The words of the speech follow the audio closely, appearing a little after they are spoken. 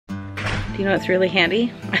Do you know what's really handy?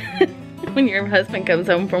 When your husband comes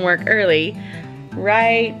home from work early,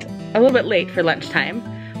 right, a little bit late for lunchtime,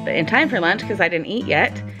 but in time for lunch because I didn't eat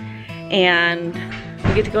yet, and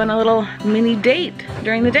we get to go on a little mini date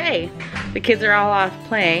during the day. The kids are all off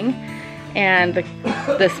playing, and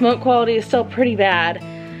the smoke quality is still pretty bad,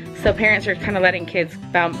 so parents are kind of letting kids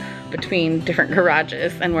bump between different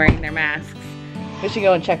garages and wearing their masks. We should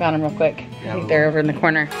go and check on them real quick. I think they're over in the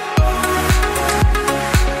corner.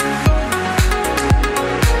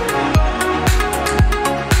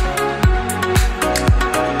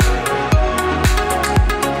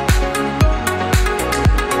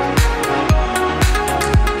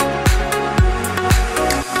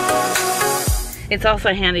 It's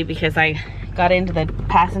also handy because I got into the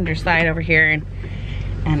passenger side over here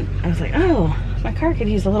and I was like, oh, my car could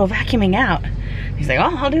use a little vacuuming out. He's like,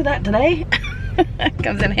 oh, I'll do that today. It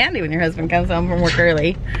comes in handy when your husband comes home from work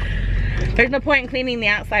early. There's no point in cleaning the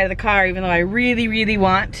outside of the car, even though I really, really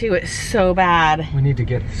want to. It's so bad. We need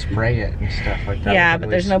to spray it and stuff like that. Yeah, but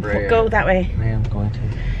there's no point. Go that way. I am going to.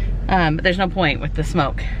 But there's no point with the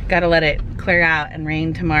smoke. Gotta let it clear out and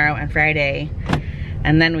rain tomorrow and Friday.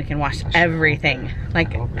 And then we can wash everything.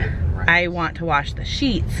 Like, I want to wash the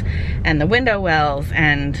sheets and the window wells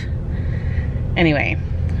and anyway,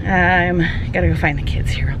 gotta go find the kids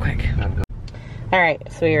here real quick. All right,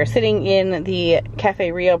 so we are sitting in the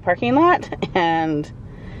Cafe Rio parking lot and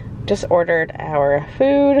just ordered our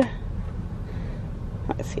food.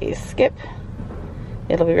 Let's see, skip.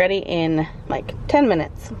 It'll be ready in like 10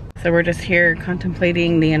 minutes. So we're just here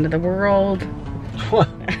contemplating the end of the world.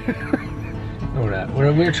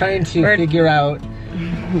 We're trying to figure out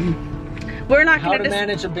how to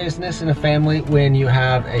manage a business and a family when you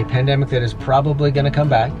have a pandemic that is probably going to come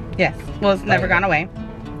back. Yes, well, it's never gone away.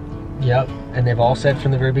 Yep, and they've all said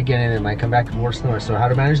from the very beginning it might come back worse than worse. So how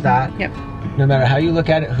to manage that? Yep. No matter how you look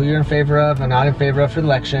at it, who you're in favor of or not in favor of for the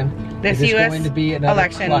election. This is US going to be another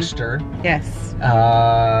election cluster. Yes.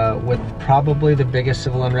 With probably the biggest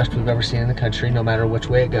civil unrest we've ever seen in the country, no matter which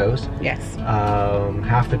way it goes. Yes.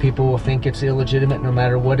 Half the people will think it's illegitimate no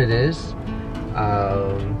matter what it is.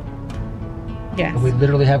 Yes. We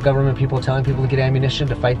literally have government people telling people to get ammunition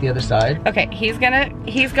to fight the other side. Okay, he's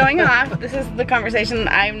going off. This is the conversation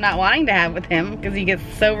I'm not wanting to have with him because he gets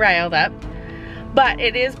so riled up. But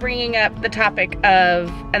it is bringing up the topic of,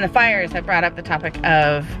 and the fires have brought up the topic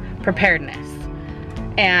of preparedness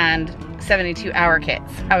and 72-hour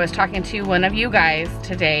kits. I was talking to one of you guys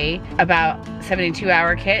today about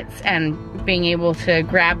 72-hour kits and being able to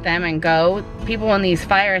grab them and go. People in these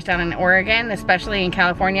fires down in Oregon, especially in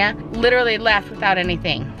California, literally left without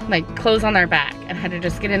anything, like clothes on their back, and had to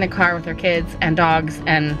just get in the car with their kids and dogs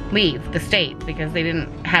and leave the state because they didn't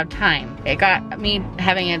have time. It got me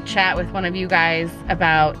having a chat with one of you guys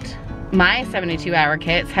about my 72-hour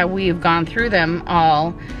kits, how we've gone through them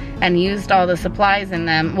all and used all the supplies in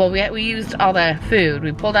them. Well, we used all the food.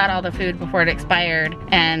 We pulled out all the food before it expired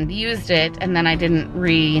and used it, and then I didn't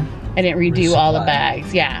redo all the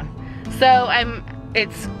bags. Yeah. So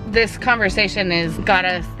this conversation has got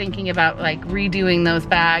us thinking about like redoing those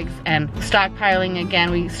bags and stockpiling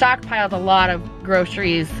again. We stockpiled a lot of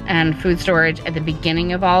groceries and food storage at the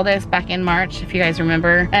beginning of all this back in March, if you guys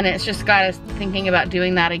remember. And it's just got us thinking about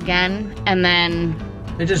doing that again. And then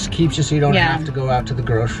it just keeps you so you don't have to go out to the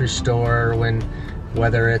grocery store when,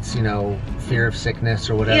 whether it's, you know, fear of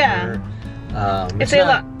sickness or whatever. Yeah. It's a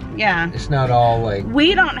lot. Yeah. It's not all like...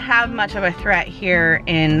 We don't have much of a threat here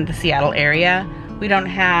in the Seattle area. We don't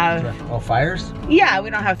have... Oh, fires? Yeah,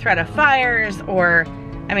 we don't have threat of fires or,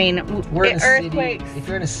 I mean, earthquakes. If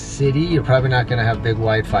you're in a city, you're probably not going to have big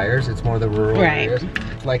wide fires. It's more the rural areas.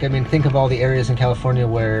 Like, I mean, think of all the areas in California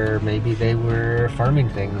where maybe they were farming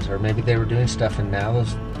things or maybe they were doing stuff and now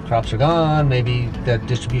those crops are gone. Maybe the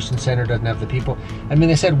distribution center doesn't have the people. I mean,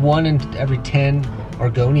 they said 1 in every 10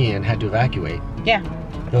 Oregonian had to evacuate. Yeah.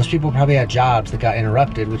 Those people probably had jobs that got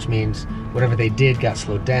interrupted, which means whatever they did got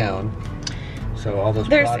slowed down. So all those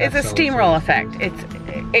it's a steamroll effect.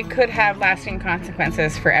 It could have lasting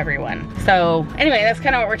consequences for everyone. So anyway, that's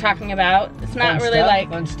kind of what we're talking about. It's not really like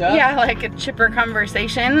fun stuff. Yeah, like a chipper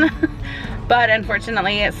conversation, but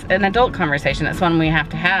unfortunately, it's an adult conversation. It's one we have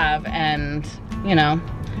to have, and you know.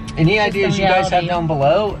 Any ideas you guys have down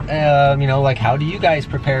below? You know, like how do you guys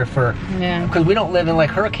prepare for? Yeah. Because we don't live in like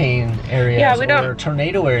hurricane areas or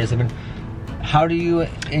tornado areas. I mean, how do you?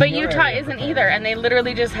 But Utah isn't either, and they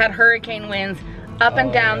literally just had hurricane winds up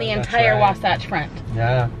and down the entire Wasatch Front.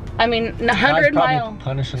 Yeah. I mean, 100 mile.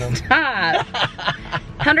 Punishing them.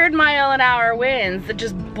 100-mile-an-hour winds that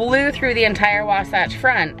just blew through the entire Wasatch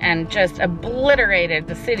Front and just obliterated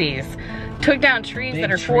the cities. took down trees Big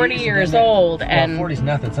that are trees 40 and years then old. And well, 40's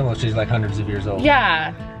nothing. Some of those trees are like hundreds of years old.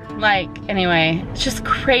 yeah, like, anyway, it's just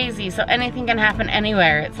crazy. So anything can happen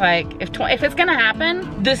anywhere. It's like, if it's gonna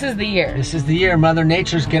happen, this is the year. This is the year Mother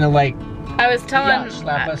Nature's gonna like, I was telling,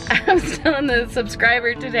 slap us. I was telling the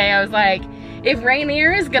subscriber today, I was like, if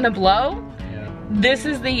Rainier is gonna blow, this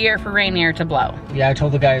is the year for Rainier to blow. Yeah, I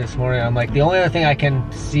told the guy this morning, I'm like, the only other thing I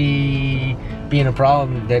can see being a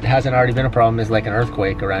problem that hasn't already been a problem is like an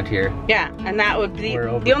earthquake around here. Yeah, and that would be,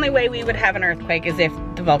 the only way we would have an earthquake is if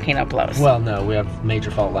the volcano blows. Well, no, we have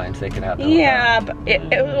major fault lines. They can happen. Yeah, but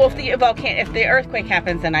well, if the earthquake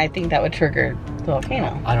happens, then I think that would trigger the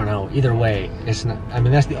volcano. I don't know. Either way, it's not, I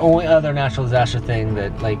mean, that's the only other natural disaster thing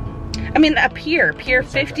that, like, I mean, a Pier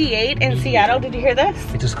 58 in Seattle, did you hear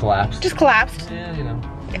this? it just collapsed. Just collapsed. Yeah, you know.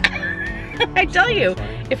 I tell you,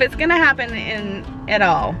 if it's gonna happen at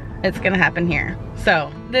all, it's gonna happen here.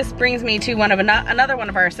 So this brings me to another one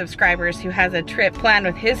of our subscribers who has a trip planned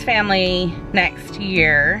with his family next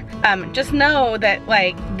year. Just know that,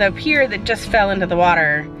 like, the pier that just fell into the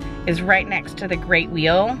water is right next to the Great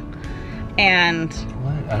Wheel, and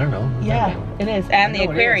What? I don't know. yeah, it is, and the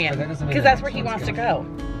aquarium, because that's where he wants to go.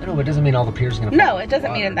 I know, but it doesn't mean all the piers are gonna. No, it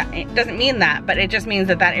doesn't mean that. It doesn't mean that, but it just means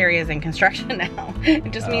that that area is in construction now.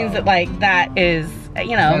 It just means that, like, that is,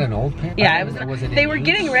 you know. Is that an old pier? Yeah, they were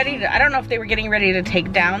getting ready to. I don't know if they were getting ready to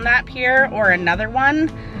take down that pier or another one,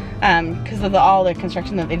 because of all the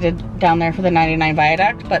construction that they did down there for the 99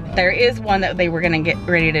 viaduct. But there is one that they were gonna get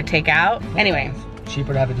ready to take out. Anyway.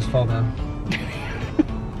 Cheaper to have it just fall down.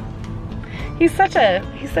 He's such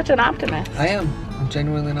an optimist. I am. I'm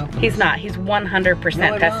genuinely an optimist. He's not. He's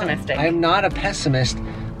 100% pessimistic. I'm not a pessimist. You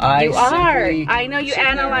are. I know, you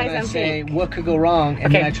analyze and say think. what could go wrong,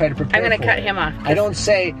 and then I try to prepare. I'm gonna for cut it. him off. I don't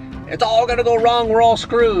say it's all gonna go wrong. We're all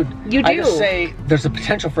screwed. You do. I just say there's a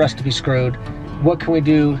potential for us to be screwed. What can we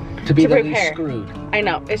do to be the least screwed? I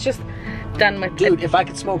know. It's just done with. Dude, if I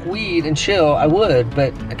could smoke weed and chill, I would,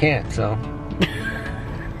 but I can't. So.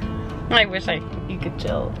 I wish you could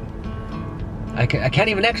chill. I can't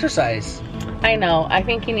even exercise. I know. I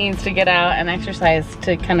think he needs to get out and exercise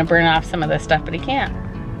to kind of burn off some of this stuff, but he can't.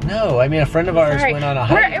 No, I mean, a friend of ours went on a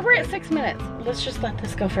hike. We're at 6 minutes. Let's just let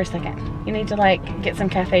this go for a second. You need to, like, get some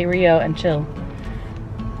Cafe Rio and chill.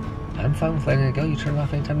 I'm fine with letting it go. You turn it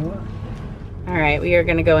off anytime you want. All right, we are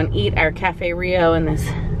gonna go and eat our Cafe Rio in this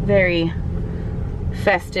very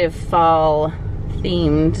festive fall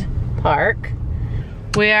themed park.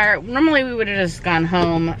 Normally we would have just gone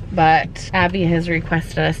home, but Abby has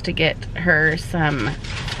requested us to get her some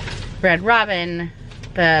Red Robin,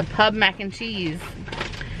 the pub mac and cheese.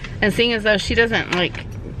 And seeing as though she doesn't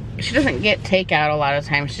get takeout a lot of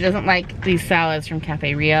times. She doesn't like these salads from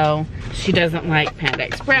Cafe Rio. She doesn't like Panda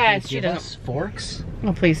Express. She doesn't. Forks?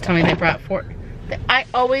 Oh, please tell me they brought forks. I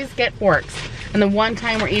always get forks. And the one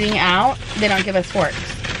time we're eating out, they don't give us forks.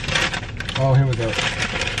 Oh, here we go.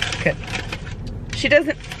 Good. She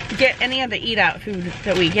doesn't get any of the eat out food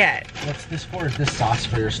that we get. What's this for? Is this sauce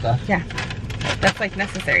for your stuff? Yeah. That's like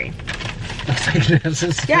necessary. That's like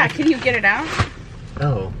necessary. Yeah, can you get it out?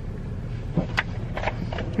 Oh.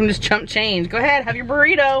 I'm just chump change. Go ahead, have your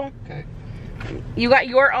burrito. Okay. You got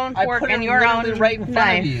your own fork and your own right in front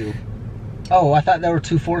knife. of you. Oh, I thought there were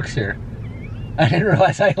 2 forks here. I didn't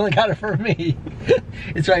realize I only got it for me.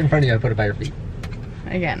 It's right in front of you. I put it by your feet.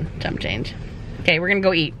 Again, jump change. Okay, we're gonna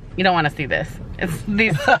go eat. You don't want to see this.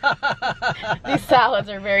 These salads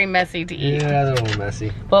are very messy to eat. Yeah, they're a little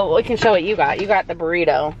messy. Well, we can show what you got. You got the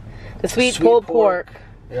burrito. The sweet pulled pork.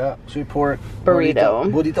 Yeah, sweet pork. Burrito.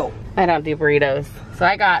 Burrito. I don't do burritos. So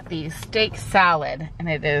I got the steak salad, and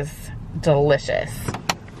it is delicious.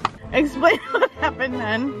 Explain what happened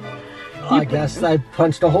then. I guess I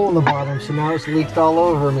punched a hole in the bottom, so now it's leaked all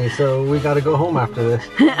over me, so we gotta go home after this.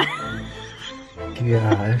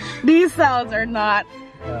 Gosh. These salads are not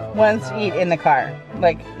ones to eat in the car.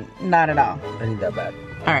 Like, not at all. I need that bad.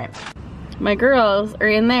 Alright. My girls are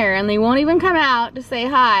in there, and they won't even come out to say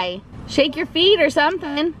hi. Shake your feet or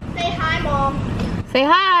something. Say hi, Mom. Say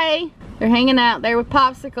hi. They're hanging out there with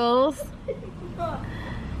popsicles.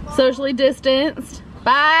 Socially distanced.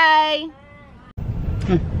 Bye.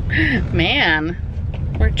 Man,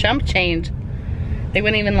 we're chump change. They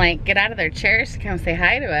wouldn't even like get out of their chairs to come say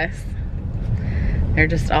hi to us. They're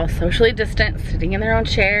just all socially distanced, sitting in their own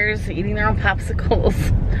chairs, eating their own popsicles.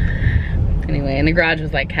 Anyway, and the garage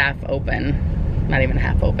was like half open. Not even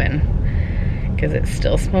half open, because it's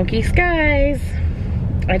still smoky skies.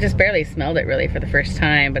 I just barely smelled it really for the first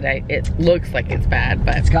time, but it looks like it's bad.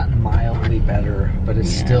 But it's gotten mildly better, but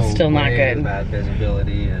it's still not good. Bad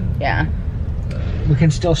visibility, and yeah, we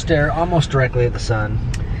can still stare almost directly at the sun.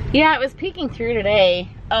 Yeah, it was peeking through today.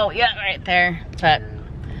 Oh, yeah, right there. But,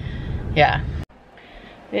 yeah.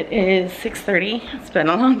 It is 6:30. It's been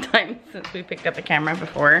a long time since we picked up the camera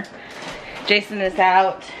before. Jason is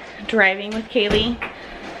out driving with Kaylee.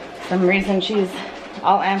 For some reason she's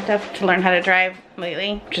all amped up to learn how to drive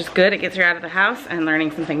lately, which is good. It gets her out of the house and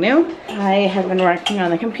learning something new. I have been working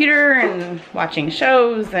on the computer and watching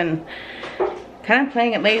shows and kind of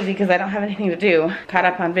playing it lazy because I don't have anything to do. Caught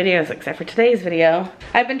up on videos except for today's video.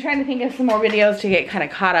 I've been trying to think of some more videos to get kind of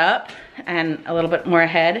caught up and a little bit more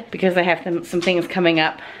ahead because I have some things coming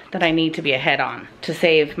up that I need to be ahead on to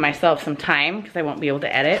save myself some time because I won't be able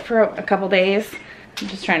to edit for a couple days. I'm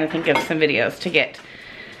just trying to think of some videos to get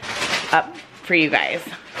up for you guys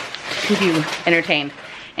to keep you entertained.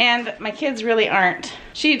 And my kids really aren't,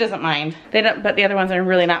 she doesn't mind. They don't, but the other ones are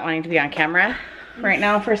really not wanting to be on camera right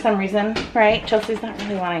now for some reason, right? Chelsea's not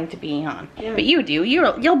really wanting to be on. Yeah. But you do.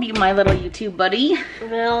 You'll be my little YouTube buddy.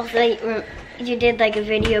 Well, you did like a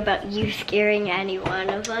video about you scaring any one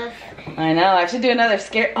of us. I know. I should do another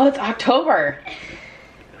scare. Oh, it's October.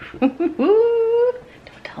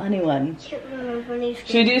 Don't tell anyone. Should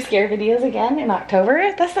we do scare videos again in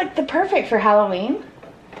October? That's like the perfect for Halloween.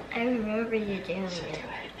 I remember you doing it.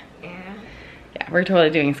 Yeah. Yeah, we're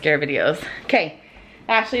totally doing scare videos. Okay.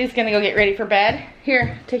 Ashley's gonna go get ready for bed.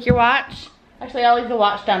 Here, take your watch. Actually, I'll leave the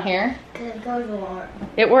watch down here.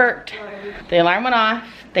 It worked. The alarm went off.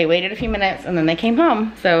 They waited a few minutes and then they came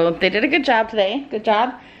home. So they did a good job today. Good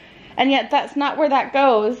job. And yet that's not where that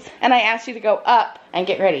goes. And I asked you to go up and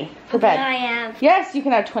get ready for bed. But I have. Yes, you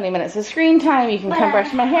can have 20 minutes of screen time. You can come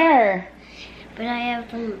brush my hair. But I have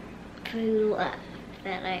some food left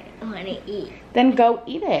that I want to eat. Then go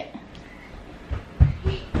eat it.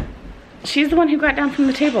 She's the one who got down from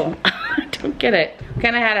the table. I don't get it. We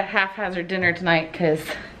kind of had a haphazard dinner tonight because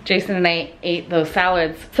Jason and I ate those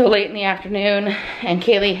salads so late in the afternoon, and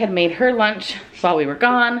Kaylee had made her lunch while we were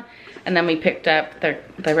gone, and then we picked up the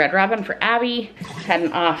Red Robin for Abby. Had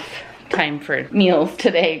an off time for meals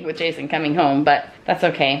today with Jason coming home, but that's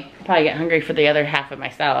okay. I'll probably get hungry for the other half of my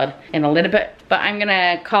salad in a little bit, but I'm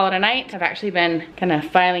gonna call it a night. I've actually been kind of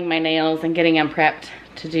filing my nails and getting them prepped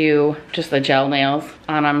to do just the gel nails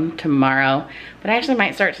on them tomorrow, but I actually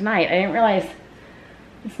might start tonight. I didn't realize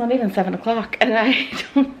it's not even 7 o'clock and I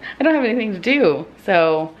don't have anything to do,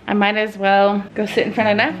 so I might as well go sit in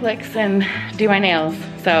front of Netflix and do my nails.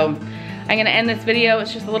 So I'm gonna end this video.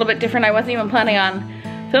 It's just a little bit different. I wasn't even planning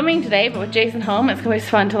on filming today, but with Jason home, it's always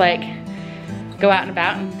fun to like go out and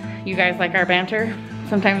about, and you guys like our banter.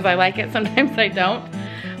 Sometimes I like it, sometimes I don't,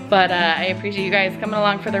 but I appreciate you guys coming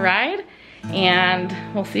along for the ride, and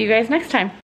we'll see you guys next time.